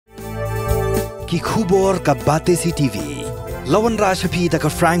ki khubor ka bate si TV. Lawan Rashapi da ka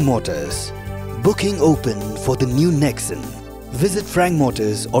Frank Motors. Booking open for the new Nexon. Visit Frank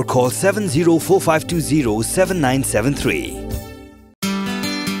Motors or call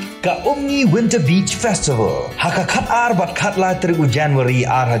 7045207973. Ka Omni Winter Beach Festival. Haka khat ar bat khat la 3 January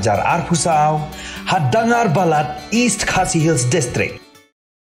ar pusau. Hadangar balat East Khasi Hills District.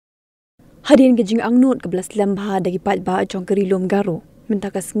 Hadirin ke jing angnut ke belas lembha dagi Paidbah Jong keri lom garo. Minta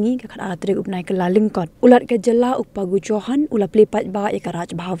kasngi ke khat alatrik upnai ke lalingkot. Ulat ke Jylla upagu johan ula Plie Paidbah ke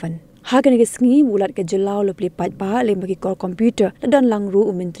raj Bhavan. Hagan ke sngi ulat ke Jylla ula Plie Paidbah lem bagi kor komputer dan langru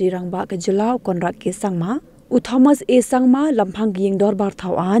menteri rangba ke Jylla konrak ke sangma. Thomas A sangma lampang gieng dorbar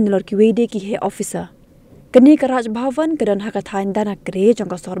thawan lor ki wede ki he officer. Kini ke raj Bhavan kedan hakathain dana kre jong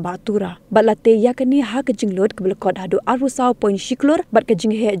ka sorba Tura. Batlate ya kini ha ke jinglot ke belkot hadu arusau point shiklor bat ke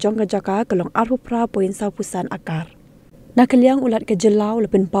jing he jong ka jaka kelong arupra point sau pusan akar. Nakaliang ulat ke Jylla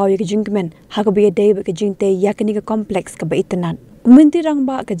ulapen pau ya ke jingmen ha ke biya dei ke jingte ya kini ke kompleks ke baitenan. Menteri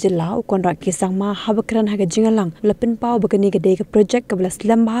rangba ke Jylla konrak ke sangma habakran ha ke jingalang ulapen pau bekeni ke dei ke projek ke belas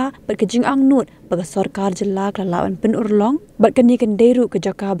lembha bat ke jing angnut baga sarkar Jylla ke lawan pen urlong bat keni ke deiru ke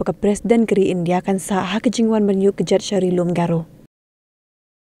jaka baga presiden keri India kan sa ha ke jingwan bernyuk ke jat syari lom garo.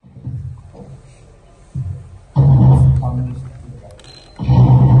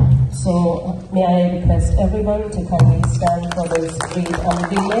 So, may I request everyone to kindly stand for this brief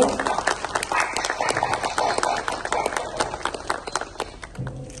unveiling.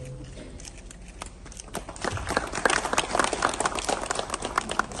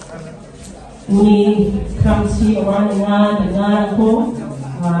 Ni kamsi orang dengar aku,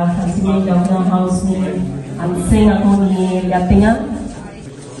 kasih governor house ni, anseng aku ni liatingan.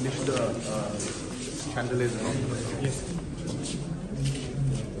 Finish the chandeliers. Yes.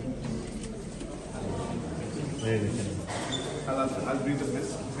 I'll bring the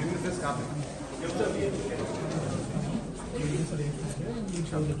mist. Bring the mist up.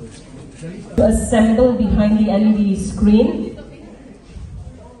 To assemble behind the LED screen.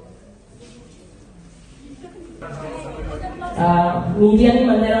 Media ni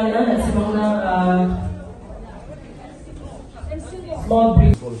mandarang na semua small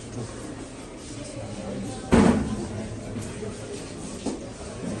brief.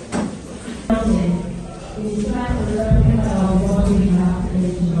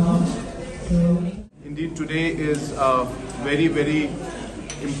 Indeed, today is a very, very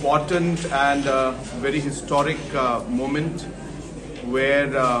important and very historic moment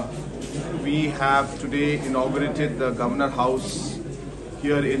where we have today inaugurated the Governor House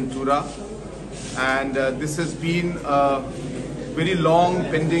here in Tura, and this has been a very long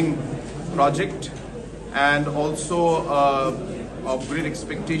pending project and also of great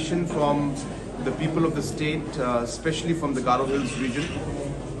expectation from the people of the state, especially from the Garo Hills region.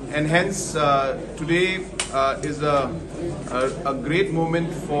 And hence today is a great moment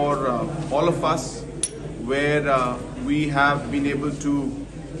for all of us, where we have been able to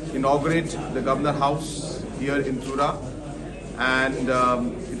inaugurate the Governor House here in Tura, and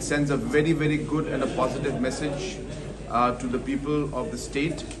it sends a very, very good and a positive message to the people of the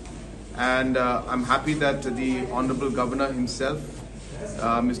state. And I'm happy that the Honorable Governor himself,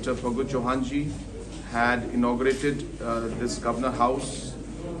 Mr. Paidbah Chauhanji, had inaugurated this Governor House.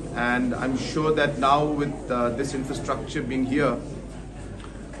 And I'm sure that now with this infrastructure being here,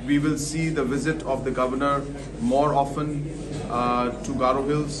 we will see the visit of the Governor more often to Garo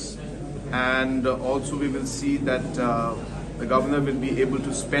Hills, and also we will see that the Governor will be able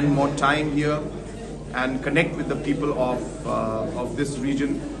to spend more time here and connect with the people of this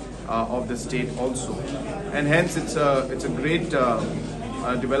region of the state also. And hence it's a great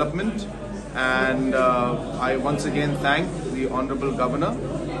development, and I once again thank the Honorable Governor,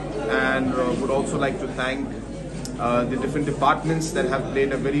 and would also like to thank the different departments that have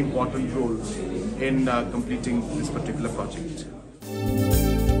played a very important role in completing this particular project.